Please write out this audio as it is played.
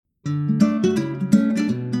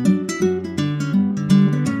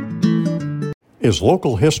Is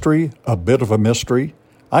local history a bit of a mystery?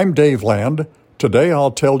 I'm Dave Land. Today I'll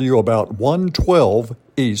tell you about 112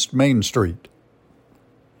 East Main Street.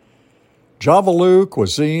 Jovalou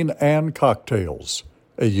Cuisine and Cocktails,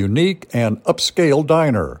 a unique and upscale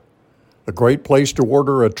diner. A great place to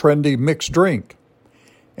order a trendy mixed drink.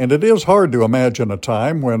 And it is hard to imagine a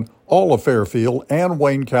time when all of Fairfield and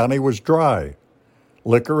Wayne County was dry.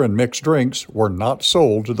 Liquor and mixed drinks were not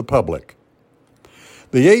sold to the public.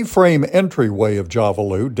 The A-frame entryway of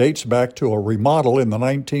Jovalou dates back to a remodel in the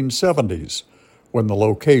 1970s, when the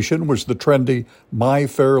location was the trendy My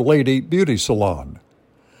Fair Lady beauty salon.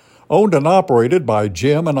 Owned and operated by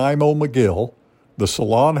Jim and Imo McGill, the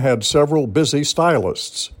salon had several busy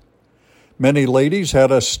stylists. Many ladies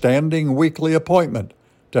had a standing weekly appointment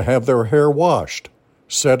to have their hair washed,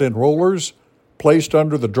 set in rollers, placed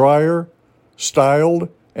under the dryer, styled,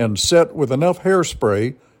 and set with enough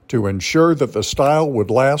hairspray to ensure that the style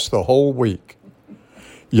would last the whole week.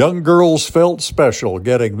 Young girls felt special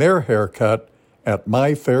getting their hair cut at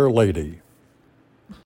My Fair Lady.